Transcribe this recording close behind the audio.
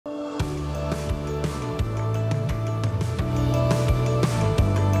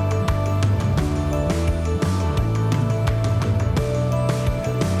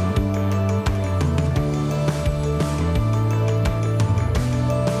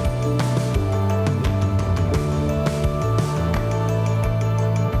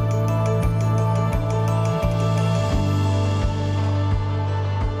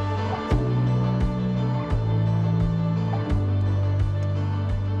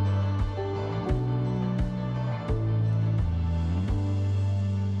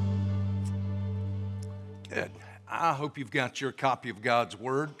I hope you've got your copy of God's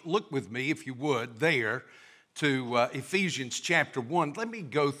Word. Look with me, if you would, there to Ephesians chapter 1. Let me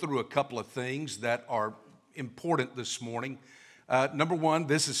go through a couple of things that are important this morning. Number one,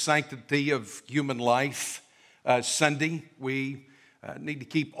 this is Sanctity of Human Life Sunday. We need to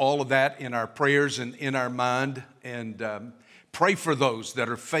keep all of that in our prayers and in our mind, and pray for those that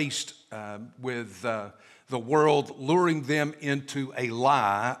are faced with the world luring them into a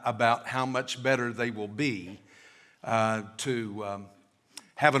lie about how much better they will be to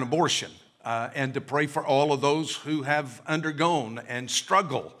have an abortion, and to pray for all of those who have undergone and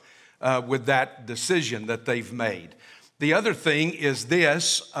struggle with that decision that they've made. The other thing is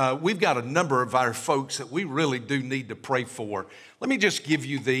this, we've got a number of our folks that we really do need to pray for. Let me just give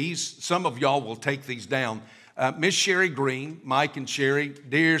you these. Some of y'all will take these down. Miss Sherry Green, Mike and Sherry,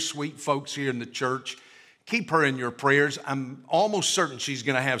 dear sweet folks here in the church, keep her in your prayers. I'm almost certain she's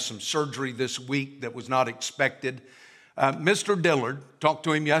going to have some surgery this week that was not expected. Mr. Dillard, talked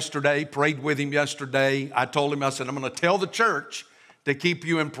to him yesterday, prayed with him yesterday. I told him, I said, I'm going to tell the church to keep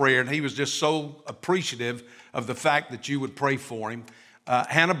you in prayer. And he was just so appreciative of the fact that you would pray for him.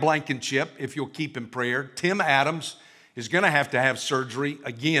 Hannah Blankenship, if you'll keep in prayer. Tim Adams is going to have surgery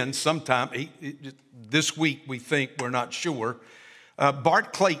again sometime. This week, we think, we're not sure.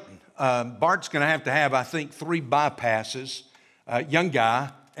 Bart Clayton. Bart's going to have, I think, 3 bypasses. Young guy.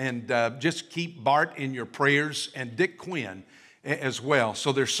 And just keep Bart in your prayers, and Dick Quinn as well.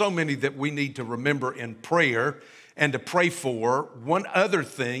 So there's so many that we need to remember in prayer and to pray for. One other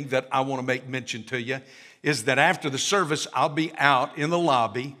thing that I want to make mention to you is that after the service, I'll be out in the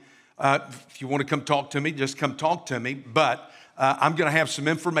lobby. If you want to come talk to me, just come talk to me. But I'm going to have some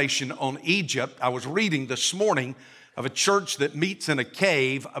information on Egypt. I was reading this morning of a church that meets in a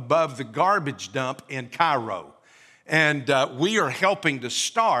cave above the garbage dump in Cairo. And we are helping to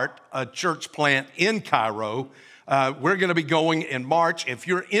start a church plant in Cairo. We're going to be going in March. If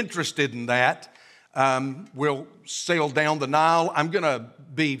you're interested in that, we'll sail down the Nile. I'm going to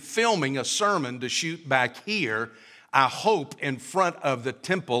be filming a sermon to shoot back here, I hope, in front of the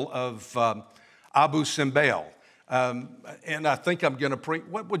temple of Abu Simbel. And I think I'm going to preach.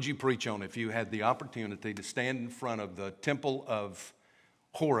 What would you preach on if you had the opportunity to stand in front of the temple of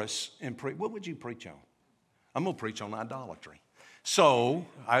Horus and preach? What would you preach on? I'm going to preach on idolatry. So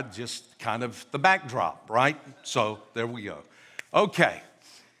I just kind of the backdrop, right? So there we go. Okay.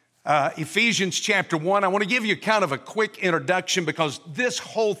 Ephesians chapter 1. I want to give you kind of a quick introduction because this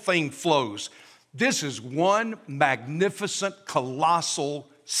whole thing flows. This is one magnificent, colossal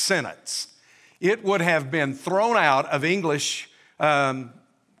sentence. It would have been thrown out of English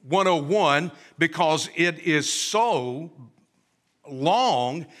 101 because it is so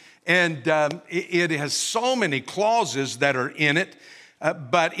long. And it has so many clauses that are in it,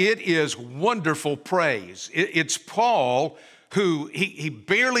 but it is wonderful praise. It's Paul who he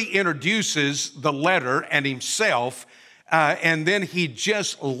barely introduces the letter and himself, and then he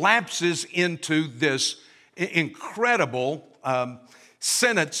just lapses into this incredible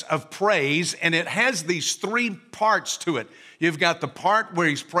sentence of praise, and it has these 3 parts to it. You've got the part where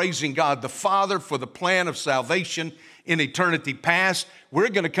he's praising God the Father for the plan of salvation in eternity past. We're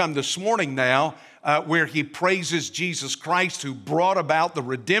going to come this morning now where he praises Jesus Christ who brought about the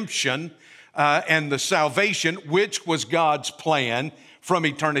redemption and the salvation, which was God's plan from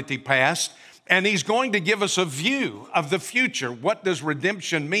eternity past. And he's going to give us a view of the future. What does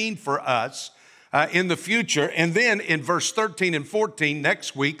redemption mean for us in the future? And then in verse 13 and 14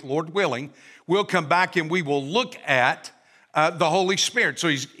 next week, Lord willing, we'll come back and we will look at the Holy Spirit. So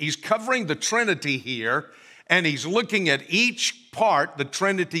he's covering the Trinity here, and he's looking at each part the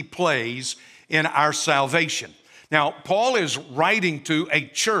Trinity plays in our salvation. Now, Paul is writing to a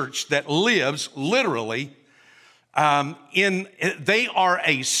church that lives literally they are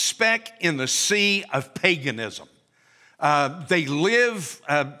a speck in the sea of paganism. They live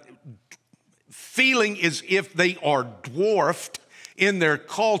feeling as if they are dwarfed in their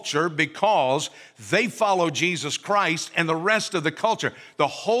culture because they follow Jesus Christ, and the rest of the culture, the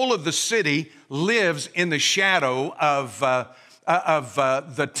whole of the city lives in the shadow of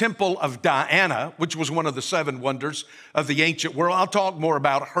the temple of Diana, which was one of the 7 wonders of the ancient world. I'll talk more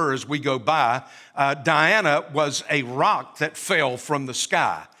about her as we go by. Diana was a rock that fell from the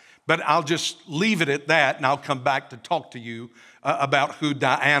sky, but I'll just leave it at that, and I'll come back to talk to you about who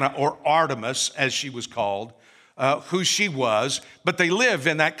Diana, or Artemis as she was called, who she was. But they live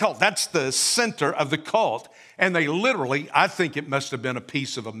in that cult. That's the center of the cult. And they literally, I think it must have been a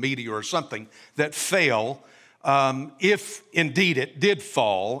piece of a meteor or something that fell, if indeed it did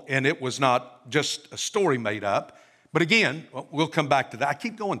fall, and it was not just a story made up. But again, we'll come back to that. I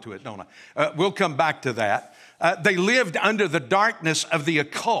keep going to it, don't I? We'll come back to that. They lived under the darkness of the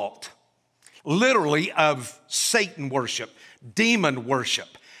occult, literally of Satan worship, demon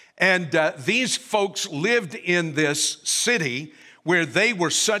worship. And these folks lived in this city where they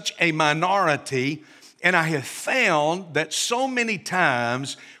were such a minority. And I have found that so many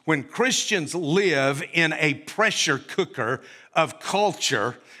times when Christians live in a pressure cooker of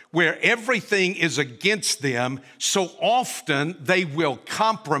culture where everything is against them, so often they will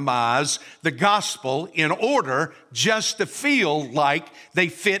compromise the gospel in order just to feel like they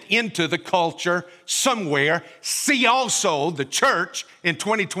fit into the culture somewhere. See also the church in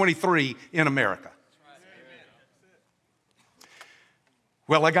 2023 in America.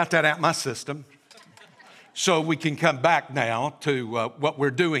 Well, I got that out of my system. So we can come back now to what we're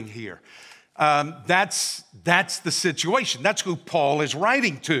doing here. That's the situation. That's who Paul is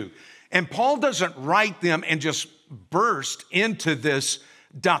writing to. And Paul doesn't write them and just burst into this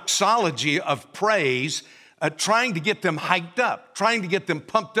doxology of praise, trying to get them hyped up, trying to get them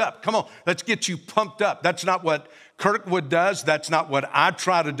pumped up. Come on, let's get you pumped up. That's not what Kirkwood does. That's not what I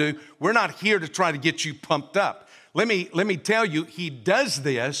try to do. We're not here to try to get you pumped up. Let me tell you, he does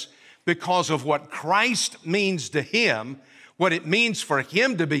this because of what Christ means to him, what it means for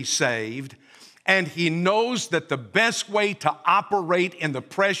him to be saved, and he knows that the best way to operate in the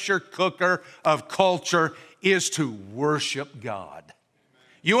pressure cooker of culture is to worship God.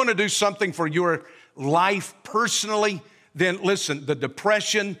 You want to do something for your life personally? Then listen, the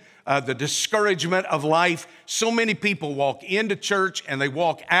depression, the discouragement of life, so many people walk into church and they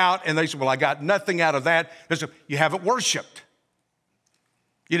walk out and they say, well, I got nothing out of that. You haven't worshiped.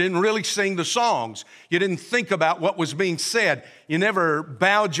 You didn't really sing the songs. You didn't think about what was being said. You never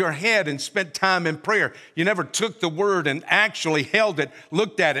bowed your head and spent time in prayer. You never took the word and actually held it,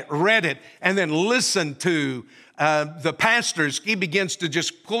 looked at it, read it, and then listened to the pastors. He begins to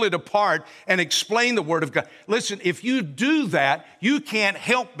just pull it apart and explain the word of God. Listen, if you do that, you can't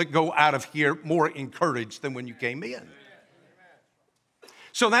help but go out of here more encouraged than when you came in.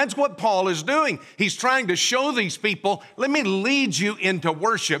 So that's what Paul is doing. He's trying to show these people, let me lead you into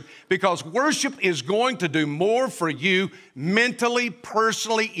worship, because worship is going to do more for you mentally,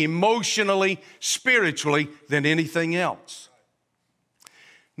 personally, emotionally, spiritually than anything else.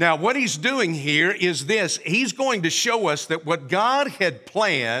 Now, what he's doing here is this. He's going to show us that what God had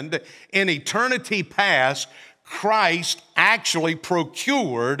planned in eternity past, Christ actually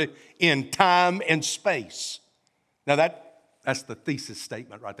procured in time and space. Now, that's the thesis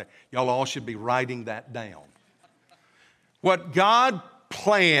statement right there. Y'all all should be writing that down. What God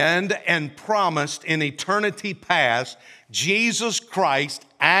planned and promised in eternity past, Jesus Christ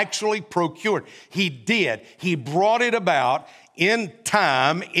actually procured. He did. He brought it about in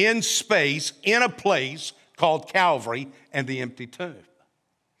time, in space, in a place called Calvary and the empty tomb.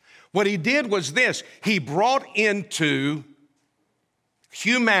 What he did was this. He brought into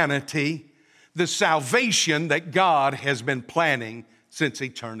humanity the salvation that God has been planning since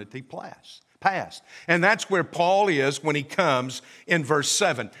eternity past. And that's where Paul is when he comes in verse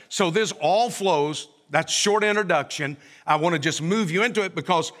 7. So this all flows, that's short introduction. I want to just move you into it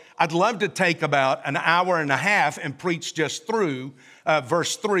because I'd love to take about an hour and a half and preach just through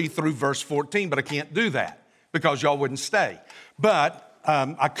verse 3 through verse 14, but I can't do that because y'all wouldn't stay. But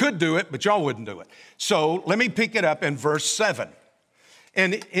I could do it, but y'all wouldn't do it. So let me pick it up in verse 7.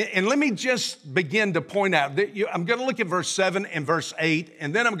 And let me just begin to point out that I'm going to look at verse 7 and verse 8,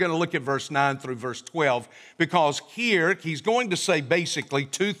 and then I'm going to look at verse 9 through verse 12, because here he's going to say basically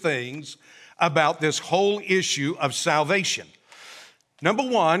two things about this whole issue of salvation. Number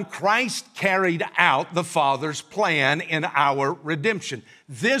one, Christ carried out the Father's plan in our redemption.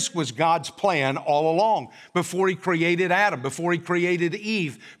 This was God's plan all along. Before he created Adam, before he created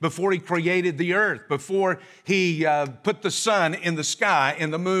Eve, before he created the earth, before he put the sun in the sky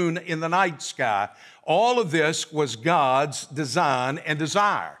and the moon in the night sky. All of this was God's design and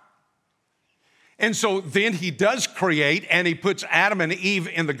desire. And so then he does create, and he puts Adam and Eve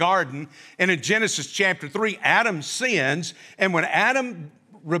in the garden. And in Genesis chapter 3, Adam sins. And when Adam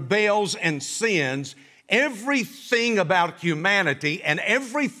rebels and sins, everything about humanity and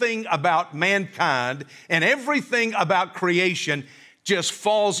everything about mankind and everything about creation just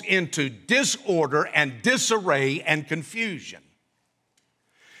falls into disorder and disarray and confusion.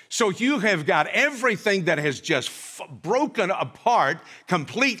 So you have got everything that has just broken apart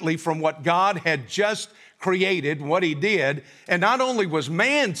completely from what God had just created, what he did. And not only was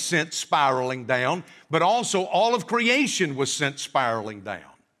man sent spiraling down, but also all of creation was sent spiraling down.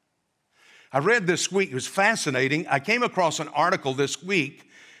 I read this week, it was fascinating. I came across an article this week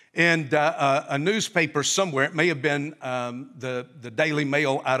in a newspaper somewhere. It may have been the Daily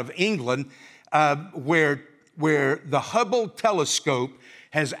Mail out of England, where where the Hubble telescope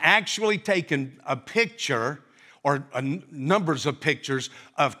has actually taken a picture or numbers of pictures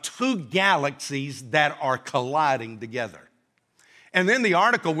of two galaxies that are colliding together. And then the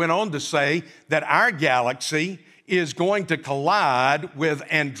article went on to say that our galaxy is going to collide with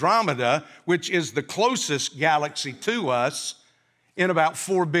Andromeda, which is the closest galaxy to us, in about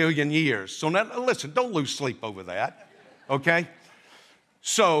 4 billion years. So now, listen, don't lose sleep over that, okay?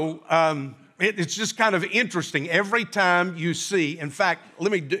 So it's just kind of interesting. Every time you see, in fact, let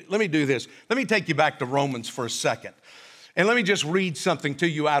me do this. Let me take you back to Romans for a second. And let me just read something to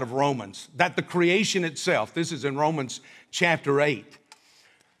you out of Romans, that the creation itself, this is in Romans chapter 8,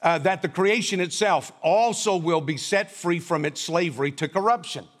 that the creation itself also will be set free from its slavery to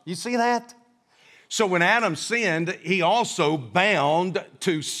corruption. You see that? So when Adam sinned, he also bound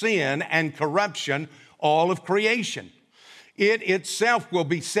to sin and corruption all of creation. It itself will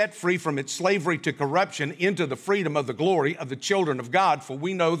be set free from its slavery to corruption into the freedom of the glory of the children of God. For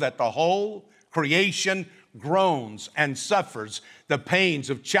we know that the whole creation groans and suffers the pains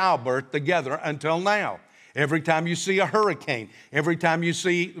of childbirth together until now. Every time you see a hurricane, every time you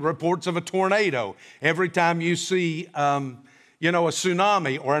see reports of a tornado, every time you see a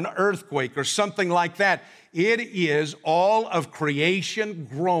tsunami or an earthquake or something like that, it is all of creation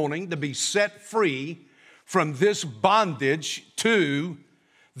groaning to be set free from this bondage to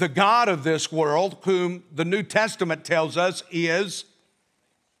the God of this world, whom the New Testament tells us is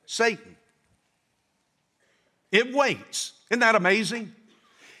Satan. It waits. Isn't that amazing?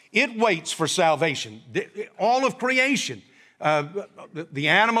 It waits for salvation. All of creation, the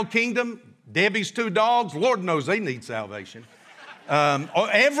animal kingdom, Debbie's two dogs, Lord knows they need salvation.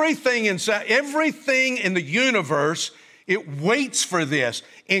 Everything in the universe, it waits for this,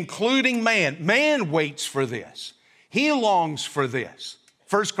 including man. Man waits for this. He longs for this.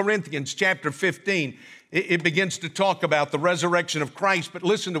 1 Corinthians chapter 15, it begins to talk about the resurrection of Christ, but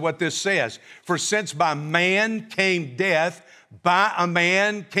listen to what this says. For since by man came death, by a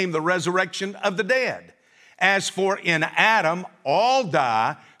man came the resurrection of the dead. As for in Adam all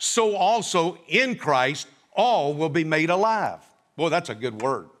die, so also in Christ all will be made alive. Boy, that's a good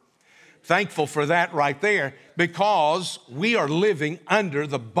word. Thankful for that right there, because we are living under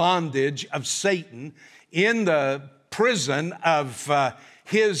the bondage of Satan in the prison of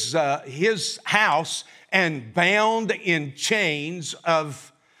his house and bound in chains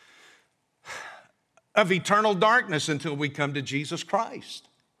of eternal darkness until we come to Jesus Christ.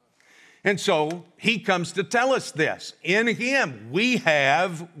 And so he comes to tell us this. In him we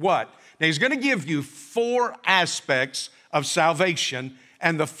have what? Now he's going to give you 4 aspects of salvation,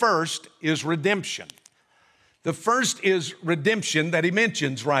 and the first is redemption. The first is redemption that he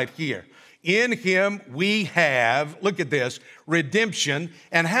mentions right here. In him we have, look at this, redemption.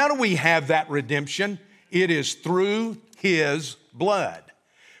 And how do we have that redemption? It is through his blood.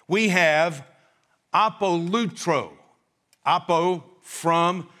 We have apolutro. Apo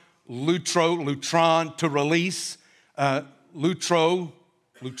from lutron, to release. Lutro,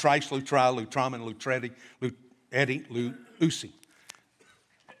 lutrice, lutri, lutramen, lutreti, luedi, luusi.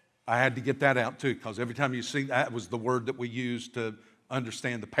 I had to get that out too, because every time you see that was the word that we use to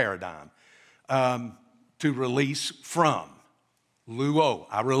understand the paradigm. To release from. Luo,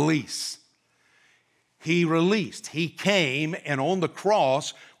 I release. He released. He came, and on the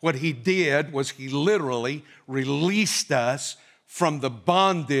cross, what he did was he literally released us from the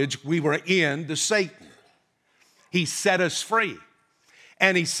bondage we were in to Satan. He set us free.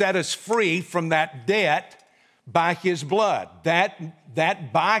 And he set us free from that debt by his blood.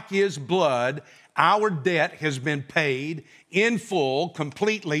 That by his blood, our debt has been paid in full,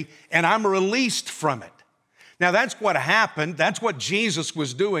 completely, and I'm released from it. Now that's what happened. That's what Jesus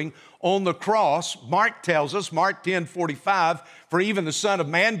was doing on the cross. Mark tells us, Mark 10:45, for even the Son of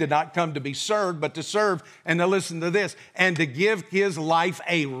Man did not come to be served, but to serve, and to listen to this, and to give his life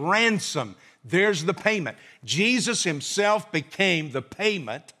a ransom. There's the payment. Jesus himself became the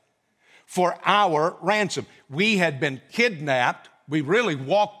payment for our ransom. We had been kidnapped. We really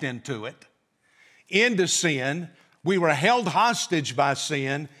walked into sin. We were held hostage by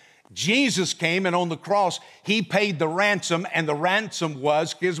sin. Jesus came, and on the cross, he paid the ransom, and the ransom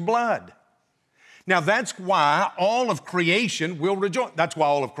was his blood. Now, that's why all of creation will rejoice. That's why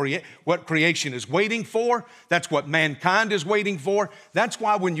all of what creation is waiting for. That's what mankind is waiting for. That's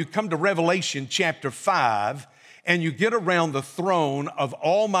why when you come to Revelation chapter 5 and you get around the throne of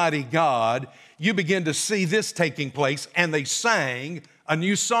Almighty God, you begin to see this taking place, and they sang a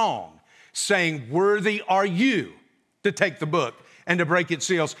new song, saying, "Worthy are you to take the book and to break its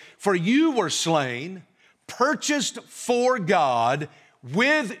seals. For you were slain, purchased for God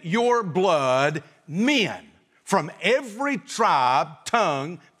with your blood, men from every tribe,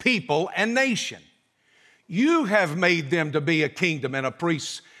 tongue, people, and nation. You have made them to be a kingdom and a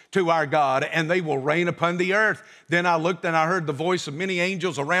priest to our God, and they will reign upon the earth. Then I looked and I heard the voice of many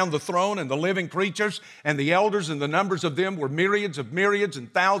angels around the throne and the living creatures and the elders, and the numbers of them were myriads of myriads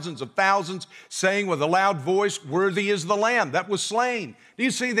and thousands of thousands, saying with a loud voice, worthy is the Lamb that was slain. Do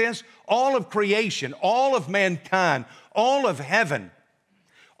you see this? All of creation, all of mankind, all of heaven,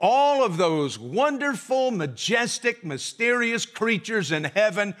 all of those wonderful, majestic, mysterious creatures in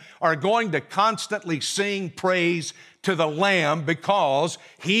heaven are going to constantly sing praise to the Lamb because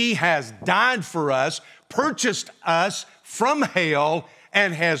He has died for us, purchased us from hell,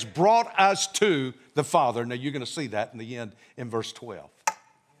 and has brought us to the Father. Now, you're going to see that in the end in verse 12.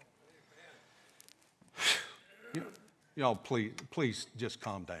 Y'all, please just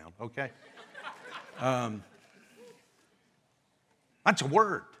calm down, okay? That's a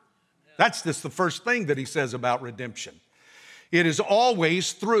word. That's just the first thing that he says about redemption. It is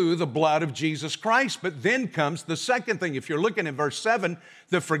always through the blood of Jesus Christ. But then comes the second thing. If you're looking in verse 7,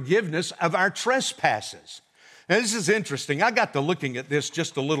 the forgiveness of our trespasses. Now, this is interesting. I got to looking at this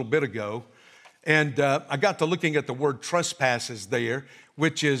just a little bit ago, and I got to looking at the word trespasses there,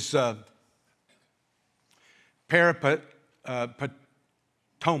 which is parapatoma.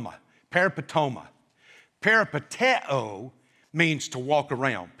 Parapateo means to walk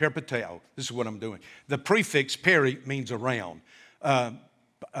around. Peripateo. This is what I'm doing. The prefix peri means around.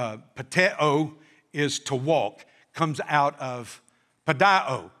 Pateo is to walk. Comes out of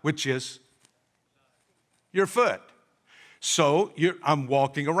padao, which is your foot. So I'm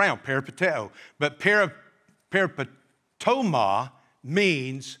walking around. Peripateo. But peripatoma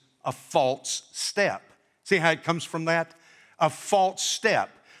means a false step. See how it comes from that? A false step.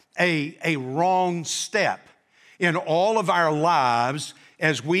 A wrong step. In all of our lives,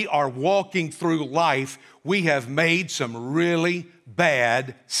 as we are walking through life, we have made some really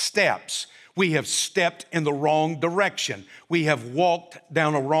bad steps. We have stepped in the wrong direction. We have walked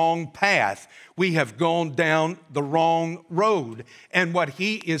down a wrong path. We have gone down the wrong road. And what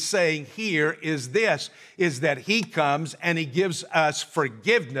he is saying here is this, is that he comes and he gives us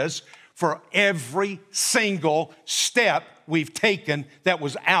forgiveness for every single step we've taken that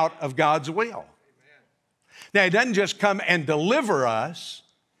was out of God's will. Now, he doesn't just come and deliver us.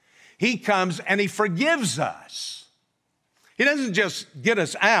 He comes and he forgives us. He doesn't just get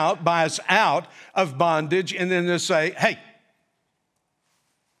us out, buy us out of bondage, and then just say, hey,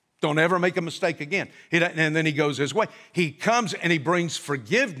 don't ever make a mistake again. And then he goes his way. He comes and he brings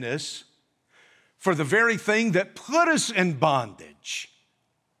forgiveness for the very thing that put us in bondage.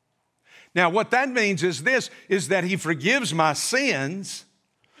 Now, what that means is this, is that he forgives my sins,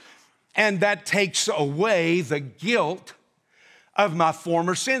 and that takes away the guilt of my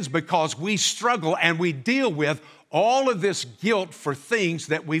former sins, because we struggle and we deal with all of this guilt for things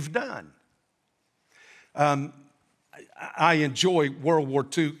that we've done. I enjoy World War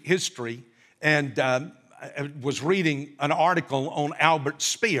II history, and I was reading an article on Albert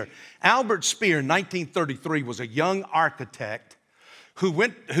Speer. Albert Speer in 1933 was a young architect who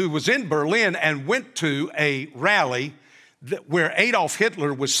was in Berlin and went to a rally where Adolf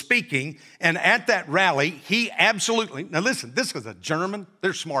Hitler was speaking, and at that rally, he absolutely, now listen, this is a German,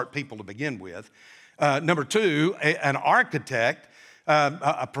 they're smart people to begin with. Number two, an architect,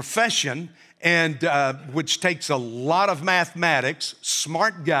 a profession, and which takes a lot of mathematics,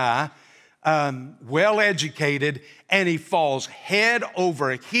 smart guy, well-educated, and he falls head over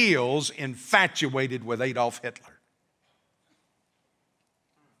heels infatuated with Adolf Hitler.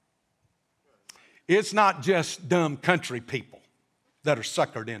 It's not just dumb country people that are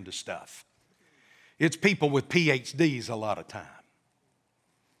suckered into stuff. It's people with PhDs a lot of time.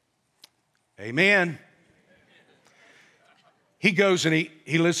 Amen. He goes and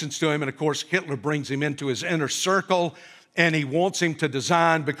he listens to him, and of course Hitler brings him into his inner circle, and he wants him to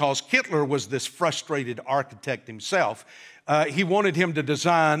design, because Hitler was this frustrated architect himself. He wanted him to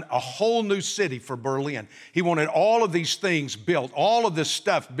design a whole new city for Berlin. He wanted all of these things built, all of this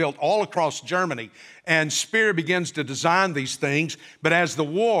stuff built all across Germany. And Speer begins to design these things. But as the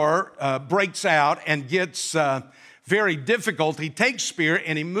war breaks out and gets very difficult, he takes Speer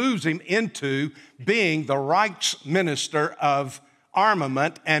and he moves him into being the Reichsminister of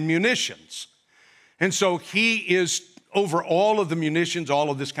Armament and Munitions. And so he is over all of the munitions, all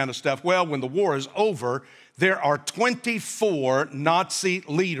of this kind of stuff. Well, when the war is over, there are 24 Nazi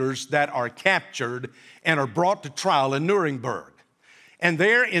leaders that are captured and are brought to trial in Nuremberg. And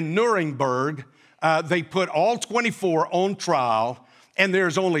there in Nuremberg, they put all 24 on trial, and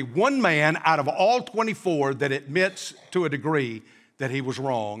there's only one man out of all 24 that admits to a degree that he was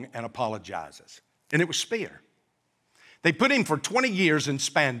wrong and apologizes. And it was Speer. They put him for 20 years in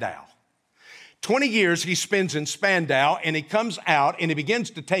Spandau. 20 years he spends in Spandau, and he comes out and he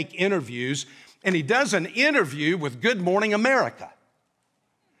begins to take interviews, and he does an interview with Good Morning America.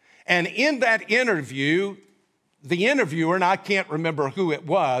 And in that interview, the interviewer, and I can't remember who it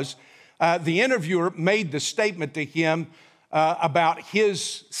was, the interviewer made the statement to him about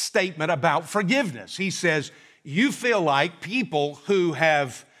his statement about forgiveness. He says, you feel like people who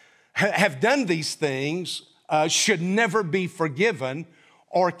have done these things should never be forgiven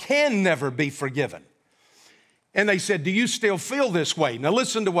or can never be forgiven. And they said, do you still feel this way? Now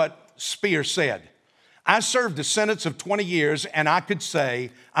listen to what Spear said. I served a sentence of 20 years, and I could say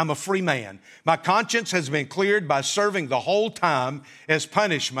I'm a free man. My conscience has been cleared by serving the whole time as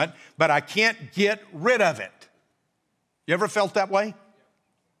punishment, but I can't get rid of it. You ever felt that way?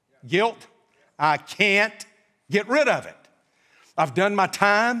 Guilt? I can't get rid of it. I've done my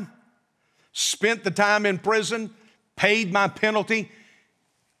time, spent the time in prison, paid my penalty.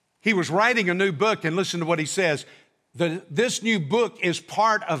 He was writing a new book, and listen to what he says. This new book is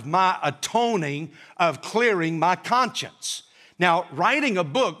part of my atoning of clearing my conscience. Now, writing a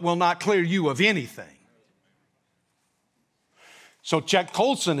book will not clear you of anything. So Chuck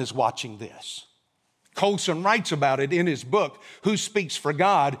Colson is watching this. Colson writes about it in his book, Who Speaks for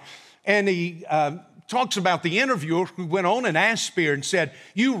God? And he talks about the interviewer who went on and asked Spear and said,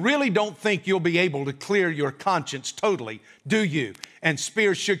 you really don't think you'll be able to clear your conscience totally, do you? And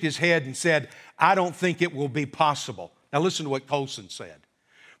Spear shook his head and said, I don't think it will be possible. Now listen to what Colson said.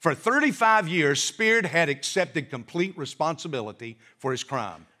 For 35 years, Spear had accepted complete responsibility for his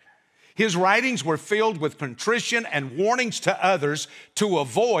crime. His writings were filled with contrition and warnings to others to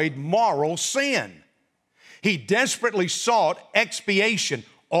avoid moral sin. He desperately sought expiation,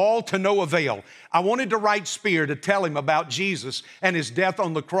 all to no avail. I wanted to write Spear to tell him about Jesus and his death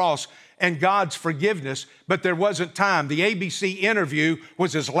on the cross and God's forgiveness, but there wasn't time. The ABC interview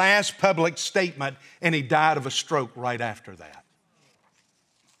was his last public statement, and he died of a stroke right after that.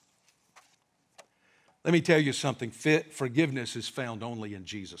 Let me tell you something. Forgiveness is found only in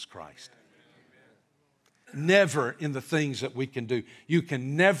Jesus Christ. Never in the things that we can do. You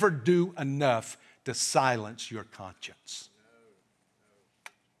can never do enough to silence your conscience.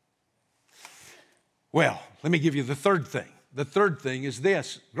 Well, let me give you the third thing. The third thing is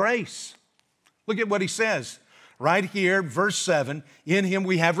this, grace. Look at what he says right here, verse 7. In him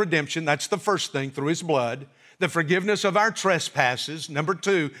we have redemption. That's the first thing, through his blood. The forgiveness of our trespasses. Number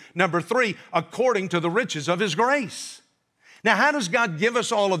 2. Number 3, according to the riches of his grace. Now, how does God give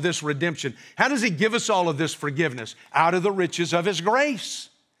us all of this redemption? How does he give us all of this forgiveness? Out of the riches of his grace.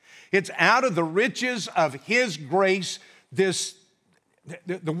 It's out of the riches of his grace. The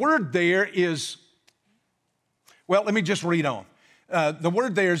word there is, well, let me just read on. The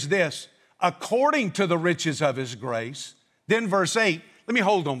word there is this, according to the riches of his grace. Then verse 8, let me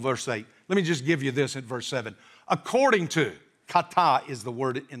hold on verse 8. Let me just give you this at verse 7. According to, kata is the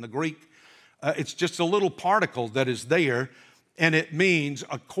word in the Greek. It's just a little particle that is there, and it means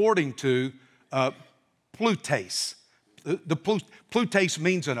according to plutes. The plutes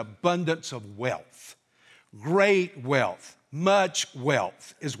means an abundance of wealth, great wealth, much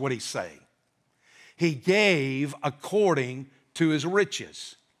wealth is what he's saying. He gave according to his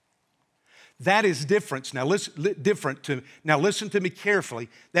riches. That is different. Now listen to me carefully.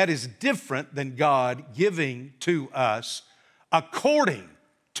 That is different than God giving to us according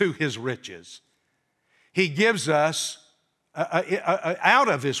to his riches. He gives us out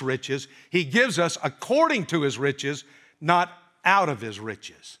of his riches. He gives us according to his riches, not out of his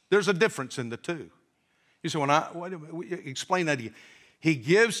riches. There's a difference in the two. You say, explain that to you. He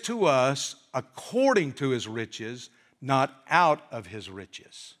gives to us according to his riches, not out of his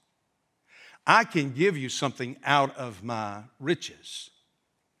riches. I can give you something out of my riches,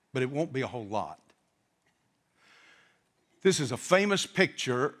 but it won't be a whole lot. This is a famous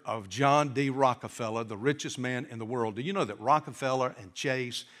picture of John D. Rockefeller, the richest man in the world. Do you know that Rockefeller and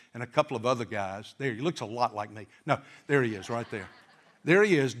Chase and a couple of other guys, there, he looks a lot like me. No, there he is right there. There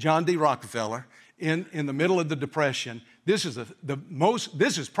he is, John D. Rockefeller, in the middle of the Depression. This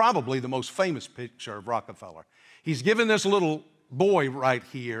is probably the most famous picture of Rockefeller. He's given this little boy right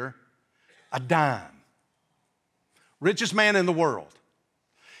here a dime. Richest man in the world.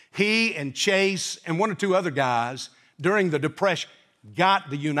 He and Chase and one or two other guys during the Depression got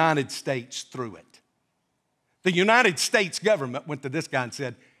the United States through it. The United States government went to this guy and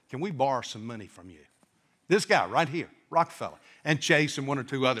said, can we borrow some money from you? This guy right here, Rockefeller, and Chase and one or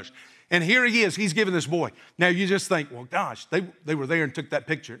two others. And here he is, he's giving this boy. Now you just think, well, gosh, they were there and took that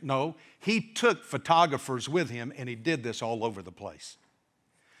picture. No, he took photographers with him and he did this all over the place.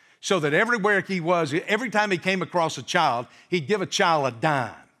 so that everywhere he was, every time he came across a child, he'd give a child a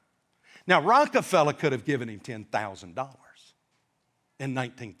dime. Now, Rockefeller could have given him $10,000 in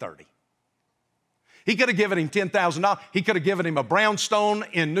 1930. He could have given him $10,000. He could have given him a brownstone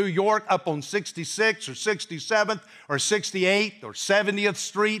in New York up on 66th or 67th or 68th or 70th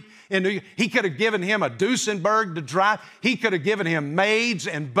Street in New York. He could have given him a Duesenberg to drive. He could have given him maids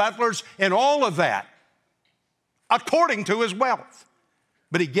and butlers and all of that according to his wealth.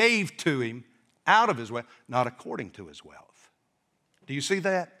 But he gave to him out of his wealth, not according to his wealth. Do you see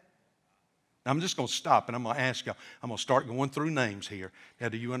that? Now, I'm just going to stop and I'm going to ask y'all. I'm going to start going through names here. Now,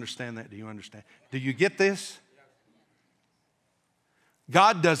 do you understand that? Do you understand? Do you get this?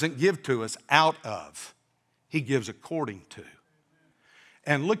 God doesn't give to us out of. He gives according to.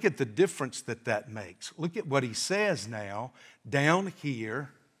 And look at the difference that makes. Look at what he says now down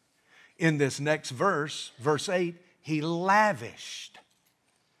here in this next verse, verse 8. He lavished.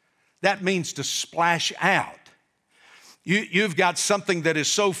 That means to splash out. You've got something that is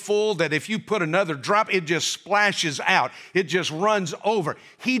so full that if you put another drop, it just splashes out. It just runs over.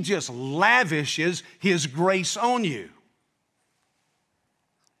 He just lavishes his grace on you.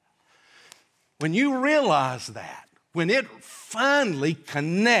 When you realize that, when it finally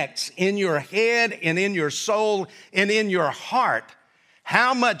connects in your head and in your soul and in your heart,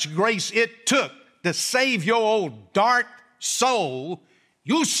 how much grace it took to save your old dark soul,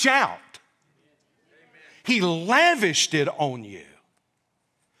 you'll shout. He lavished it on you.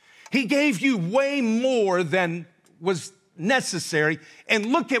 He gave you way more than was necessary. And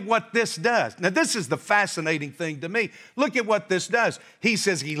look at what this does. Now, this is the fascinating thing to me. Look at what this does. He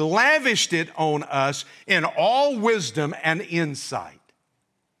says he lavished it on us in all wisdom and insight.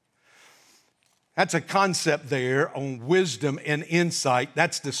 That's a concept there on wisdom and insight.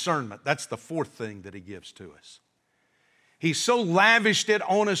 That's discernment. That's the fourth thing that he gives to us. He so lavished it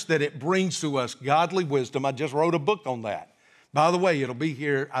on us that it brings to us godly wisdom. I just wrote a book on that. By the way, it'll be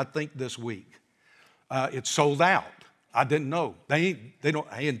here, I think, this week. It's sold out. I didn't know. They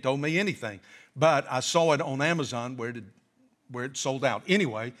hadn't told me anything. But I saw it on Amazon where it sold out.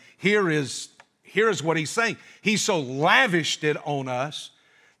 Anyway, here is what he's saying. He so lavished it on us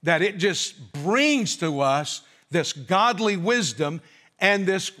that it just brings to us this godly wisdom and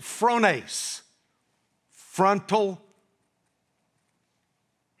this phrones,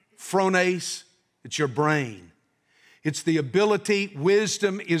 phrones, it's your brain. It's the ability,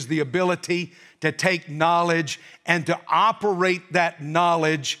 wisdom is the ability to take knowledge and to operate that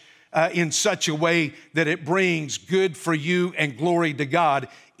knowledge in such a way that it brings good for you and glory to God.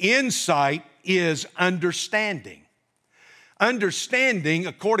 Insight is understanding. Understanding,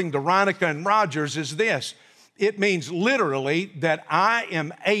 according to Reinecker and Rogers, is this. It means literally that I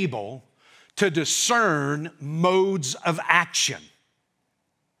am able to discern modes of action.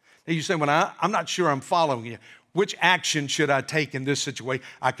 Now you say, well, I'm not sure I'm following you. Which action should I take in this situation?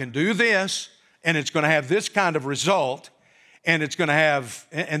 I can do this, and it's going to have this kind of result, and it's going to have,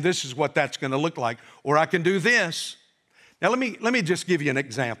 and this is what that's going to look like. Or I can do this. Now let me just give you an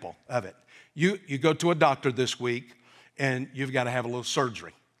example of it. You go to a doctor this week, and you've got to have a little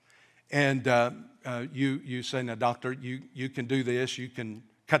surgery. And you say, now doctor, you can do this, you can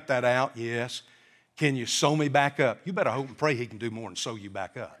cut that out, yes. Can you sew me back up? You better hope and pray he can do more than sew you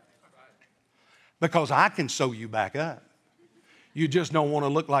back up. Because I can sew you back up. You just don't want to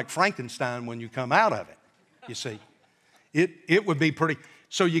look like Frankenstein when you come out of it, you see. It would be pretty.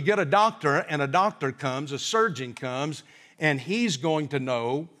 So you get a doctor, and a doctor comes, a surgeon comes, and he's going to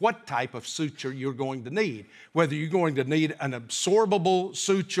know what type of suture you're going to need, whether you're going to need an absorbable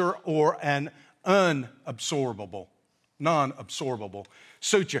suture or an non-absorbable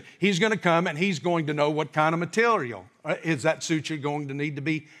suture. He's going to come and he's going to know what kind of material is that suture going to need to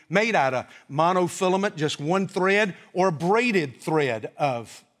be made out of. Monofilament, just one thread, or braided thread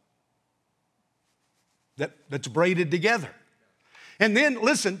that's braided together. And then,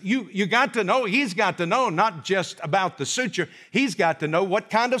 listen, you got to know, he's got to know not just about the suture, he's got to know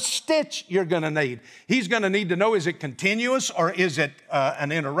what kind of stitch you're going to need. He's going to need to know, is it continuous, or is it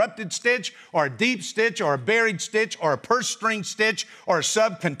an interrupted stitch, or a deep stitch, or a buried stitch, or a purse string stitch, or a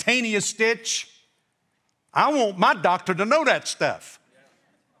subcutaneous stitch? I want my doctor to know that stuff.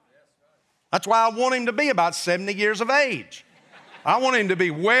 That's why I want him to be about 70 years of age. I want him to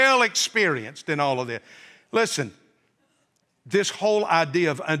be well experienced in all of this. Listen. This whole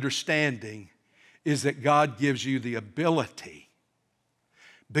idea of understanding is that God gives you the ability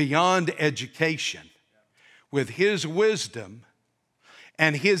beyond education with His wisdom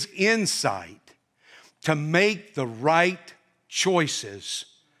and His insight to make the right choices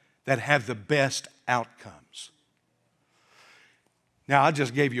that have the best outcomes. Now, I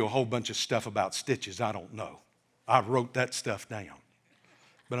just gave you a whole bunch of stuff about stitches I don't know. I wrote that stuff down.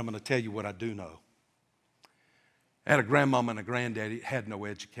 But I'm going to tell you what I do know. I had a grandmama and a granddaddy that had no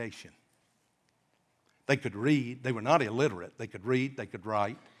education. They could read. They were not illiterate. They could read. They could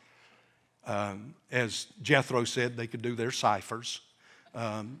write. As Jethro said, they could do their ciphers.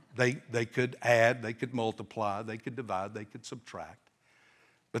 They could add. They could multiply. They could divide. They could subtract.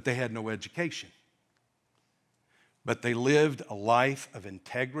 But they had no education. But they lived a life of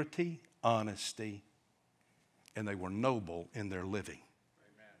integrity, honesty, and they were noble in their living.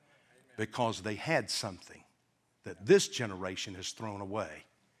 Amen. Because they had something that this generation has thrown away.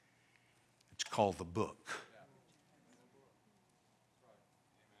 It's called the book.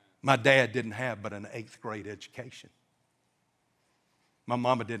 My dad didn't have but an 8th grade education. My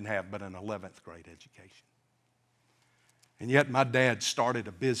mama didn't have but an 11th grade education. And yet my dad started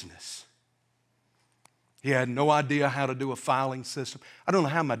a business. He had no idea how to do a filing system. I don't know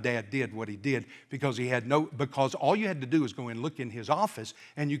how my dad did what he did because all you had to do was go and look in his office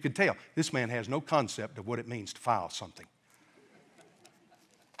and you could tell this man has no concept of what it means to file something.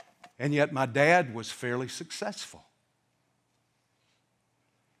 And yet my dad was fairly successful.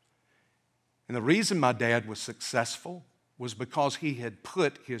 And the reason my dad was successful was because he had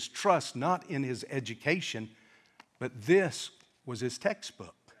put his trust not in his education, but this was his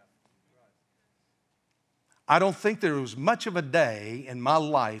textbook. I don't think there was much of a day in my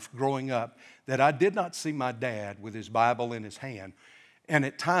life growing up that I did not see my dad with his Bible in his hand, and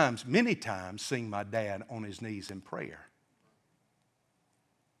at times, many times, seeing my dad on his knees in prayer.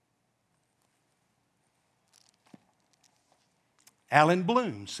 Alan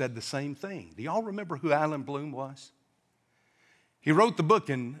Bloom said the same thing. Do y'all remember who Alan Bloom was? He wrote the book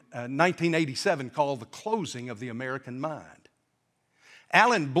in 1987 called The Closing of the American Mind.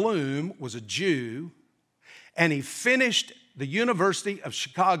 Alan Bloom was a Jew, and he finished the University of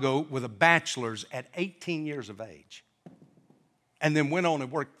Chicago with a bachelor's at 18 years of age, and then went on and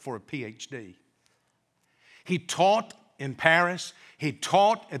worked for a PhD. He taught in Paris. He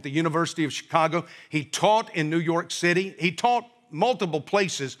taught at the University of Chicago. He taught in New York City. He taught multiple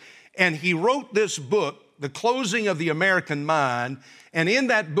places, and he wrote this book, The Closing of the American Mind, and in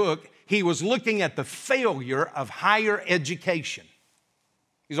that book, he was looking at the failure of higher education.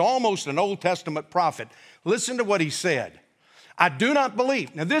 He's almost an Old Testament prophet. Listen to what he said. I do not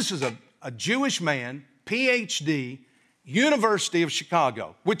believe. Now, this is a Jewish man, PhD, University of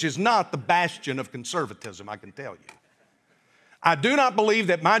Chicago, which is not the bastion of conservatism, I can tell you. I do not believe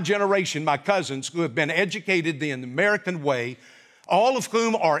that my generation, my cousins who have been educated the American way, all of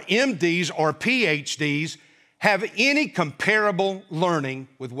whom are MDs or PhDs, have any comparable learning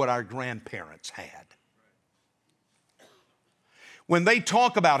with what our grandparents had. When they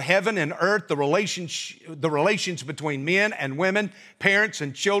talk about heaven and earth, the relations between men and women, parents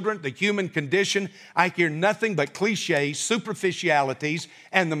and children, the human condition, I hear nothing but cliches, superficialities,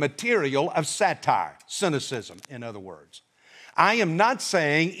 and the material of satire, cynicism, in other words. I am not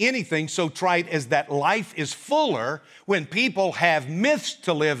saying anything so trite as that life is fuller when people have myths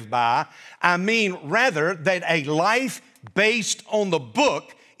to live by. I mean rather that a life based on the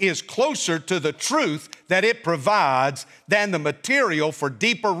book is closer to the truth that it provides than the material for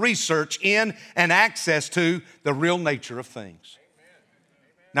deeper research in and access to the real nature of things.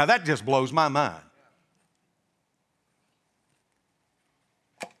 Now that just blows my mind.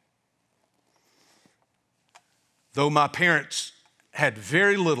 Though my parents had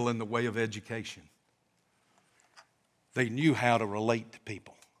very little in the way of education, they knew how to relate to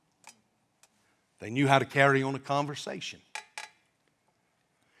people. They knew how to carry on a conversation.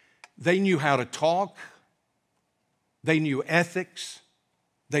 They knew how to talk. They knew ethics.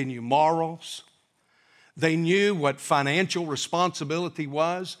 They knew morals. They knew what financial responsibility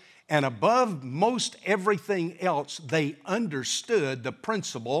was. And above most everything else, they understood the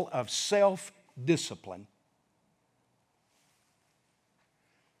principle of self-discipline.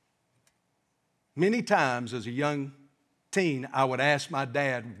 Many times as a young teen, I would ask my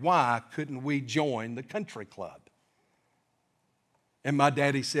dad, why couldn't we join the country club? And my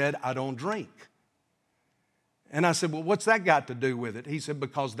daddy said, I don't drink. And I said, well, what's that got to do with it? He said,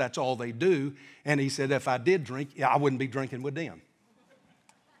 because that's all they do. And he said, if I did drink, I wouldn't be drinking with them.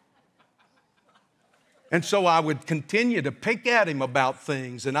 And so I would continue to pick at him about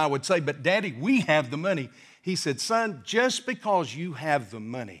things, and I would say, but Daddy, we have the money. He said, son, just because you have the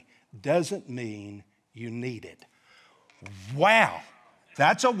money doesn't mean you need it. Wow,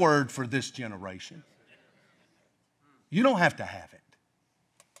 that's a word for this generation. You don't have to have it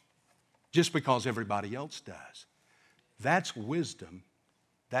just because everybody else does. That's wisdom.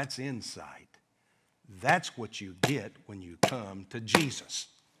 That's insight. That's what you get when you come to Jesus.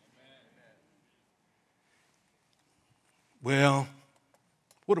 Well,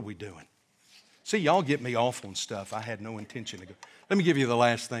 what are we doing? See, y'all get me off on stuff I had no intention to go. Let me give you the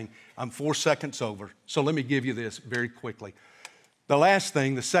last thing. I'm 4 seconds over, so let me give you this very quickly. The last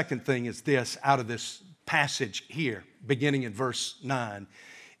thing, the second thing is this, out of this passage here, beginning in verse 9,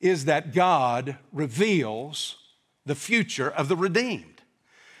 is that God reveals the future of the redeemed.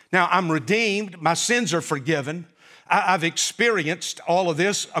 Now, I'm redeemed. My sins are forgiven. I've experienced all of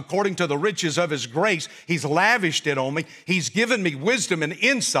this according to the riches of His grace. He's lavished it on me. He's given me wisdom and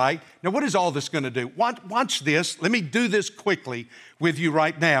insight. Now, what is all this going to do? Watch this. Let me do this quickly with you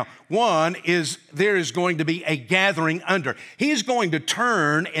right now. One is there is going to be a gathering under. He's going to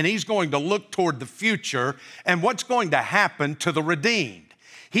turn and He's going to look toward the future and what's going to happen to the redeemed.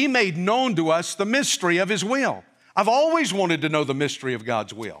 He made known to us the mystery of His will. I've always wanted to know the mystery of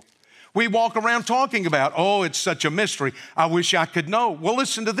God's will. We walk around talking about, oh, it's such a mystery. I wish I could know. Well,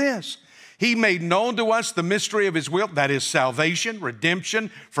 listen to this. He made known to us the mystery of His will, that is salvation,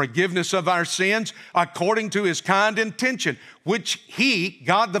 redemption, forgiveness of our sins, according to His kind intention, which He,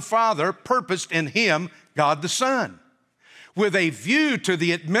 God the Father, purposed in Him, God the Son, with a view to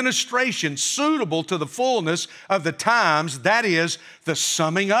the administration suitable to the fullness of the times, that is, the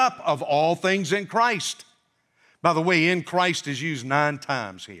summing up of all things in Christ. By the way, in Christ is used 9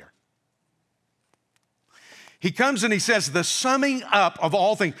 times here. He comes and he says, the summing up of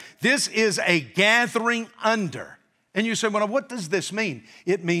all things. This is a gathering under. And you say, well, what does this mean?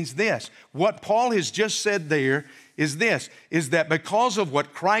 It means this. What Paul has just said there is this, is that because of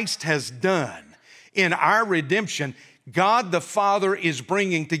what Christ has done in our redemption, God the Father is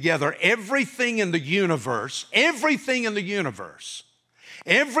bringing together everything in the universe, everything on the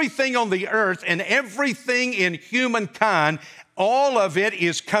earth, and everything in humankind. All of it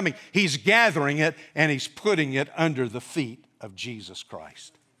is coming. He's gathering it and He's putting it under the feet of Jesus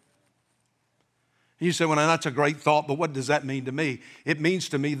Christ. You say, well, that's a great thought, but what does that mean to me? It means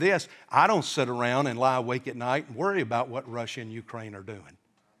to me this. I don't sit around and lie awake at night and worry about what Russia and Ukraine are doing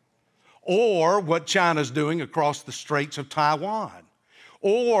or what China's doing across the Straits of Taiwan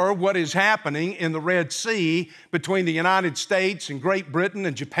or what is happening in the Red Sea between the United States and Great Britain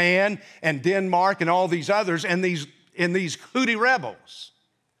and Japan and Denmark and all these others and these Houthi rebels.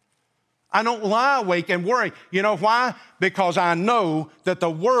 I don't lie awake and worry. You know why? Because I know that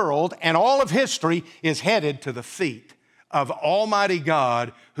the world and all of history is headed to the feet of Almighty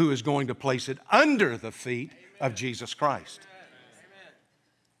God, who is going to place it under the feet of Jesus Christ.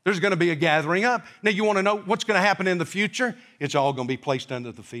 There's going to be a gathering up. Now, you want to know what's going to happen in the future? It's all going to be placed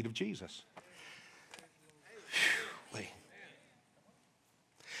under the feet of Jesus.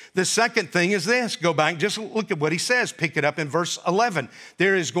 The second thing is this. Go back, just look at what he says. Pick it up in verse 11.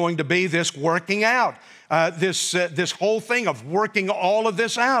 There is going to be this working out, this whole thing of working all of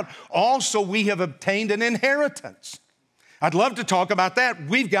this out. Also, we have obtained an inheritance. I'd love to talk about that.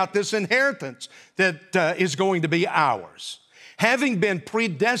 We've got this inheritance that is going to be ours. Having been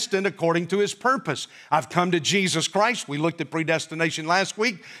predestined according to His purpose. I've come to Jesus Christ. We looked at predestination last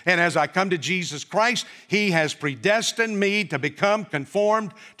week. And as I come to Jesus Christ, He has predestined me to become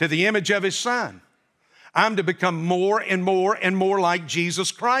conformed to the image of His Son. I'm to become more and more and more like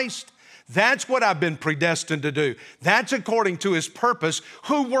Jesus Christ. That's what I've been predestined to do. That's according to His purpose,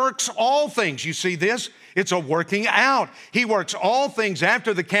 who works all things. You see this? It's a working out. He works all things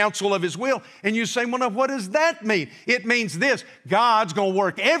after the counsel of His will. And you say, well, now, what does that mean? It means this. God's going to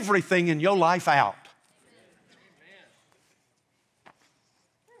work everything in your life out.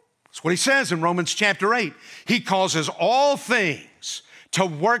 That's what He says in Romans chapter 8. He causes all things to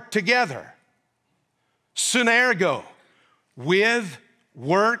work together. Synergo, with,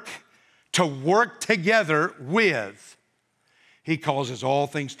 work, to work together with. He causes all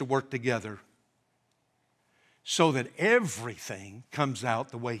things to work together so that everything comes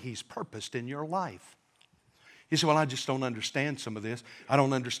out the way He's purposed in your life. You say, well, I just don't understand some of this. I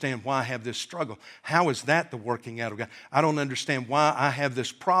don't understand why I have this struggle. How is that the working out of God? I don't understand why I have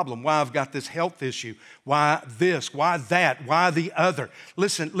this problem, why I've got this health issue, why this, why that, why the other.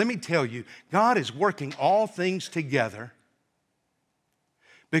 Listen, let me tell you, God is working all things together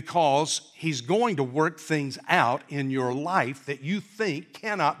because He's going to work things out in your life that you think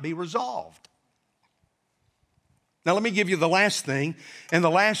cannot be resolved. Now, let me give you the last thing, and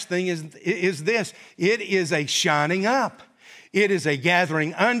the last thing is this. It is a shining up. It is a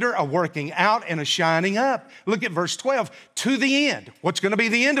gathering under, a working out, and a shining up. Look at verse 12. To the end. What's going to be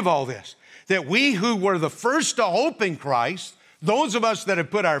the end of all this? That we who were the first to hope in Christ, those of us that have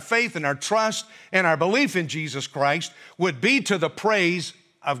put our faith and our trust and our belief in Jesus Christ, would be to the praise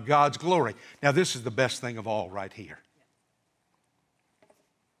of God's glory. Now, this is the best thing of all right here.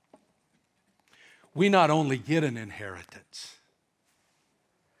 We not only get an inheritance,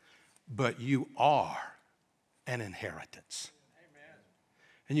 but you are an inheritance. Amen.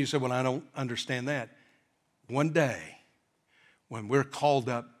 And you say, well, I don't understand that. One day, when we're called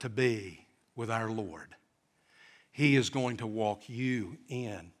up to be with our Lord, He is going to walk you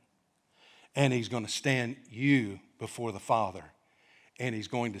in, and He's going to stand you before the Father, and He's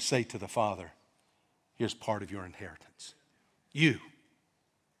going to say to the Father, here's part of your inheritance. You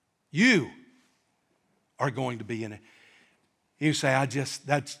are going to be in it. You say,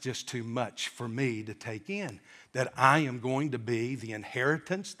 that's just too much for me to take in, that I am going to be the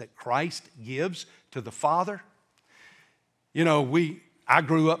inheritance that Christ gives to the Father. You know, I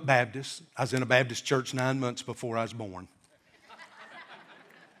grew up Baptist. I was in a Baptist church 9 months before I was born.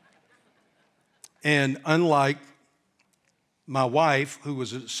 And unlike my wife, who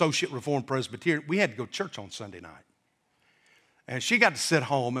was an associate Reformed Presbyterian, we had to go to church on Sunday night. And she got to sit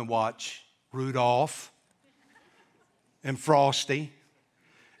home and watch Rudolph and Frosty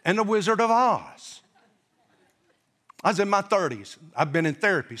and the Wizard of Oz. I was in my 30s. I've been in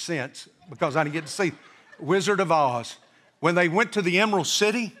therapy since because I didn't get to see Wizard of Oz. When they went to the Emerald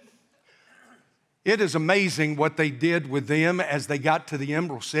City, it is amazing what they did with them as they got to the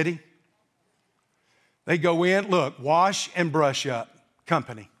Emerald City. They go in, look, wash and brush up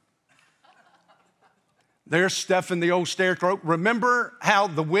company. They're stuffing the old scarecrow. Remember how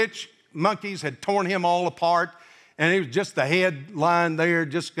the witch monkeys had torn him all apart? And it was just the head lying there.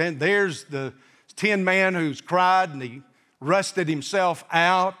 And there's the Tin Man who's cried and he rusted himself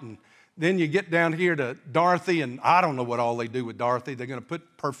out. And then you get down here to Dorothy, and I don't know what all they do with Dorothy. They're going to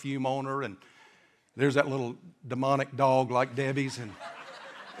put perfume on her, and there's that little demonic dog like Debbie's.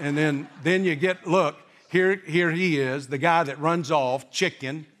 And then you get, look, here he is, the guy that runs off,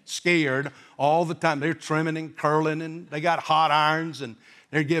 chicken, scared all the time. They're trimming and curling, and they got hot irons, and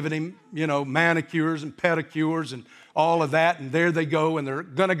they're giving him, manicures and pedicures and all of that. And there they go, and they're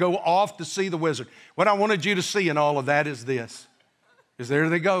going to go off to see the wizard. What I wanted you to see in all of that is this, is there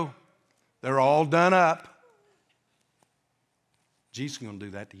they go. They're all done up. Jesus is going to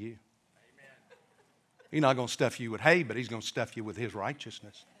do that to you. Amen. He's not going to stuff you with hay, but He's going to stuff you with His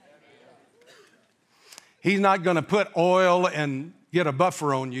righteousness. He's not going to put oil and get a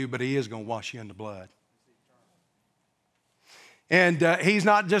buffer on you, but He is going to wash you in the blood. And He's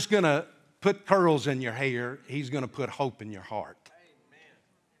not just going to put curls in your hair. He's going to put hope in your heart.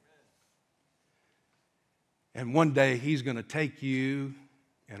 And one day He's going to take you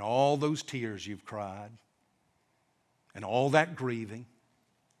and all those tears you've cried, and all that grieving,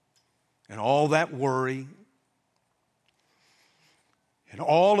 and all that worry, and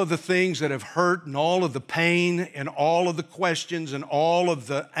all of the things that have hurt, and all of the pain, and all of the questions, and all of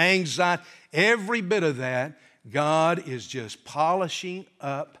the anxiety, every bit of that, God is just polishing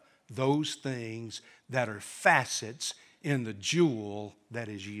up those things that are facets in the jewel that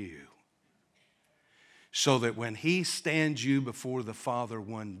is you. So that when He stands you before the Father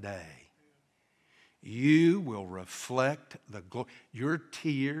one day, you will reflect the glory. Your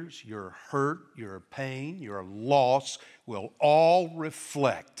tears, your hurt, your pain, your loss will all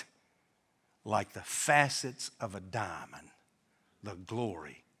reflect like the facets of a diamond, the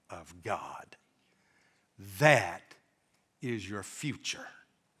glory of God. That is your future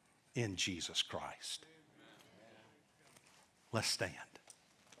in Jesus Christ. Let's stand.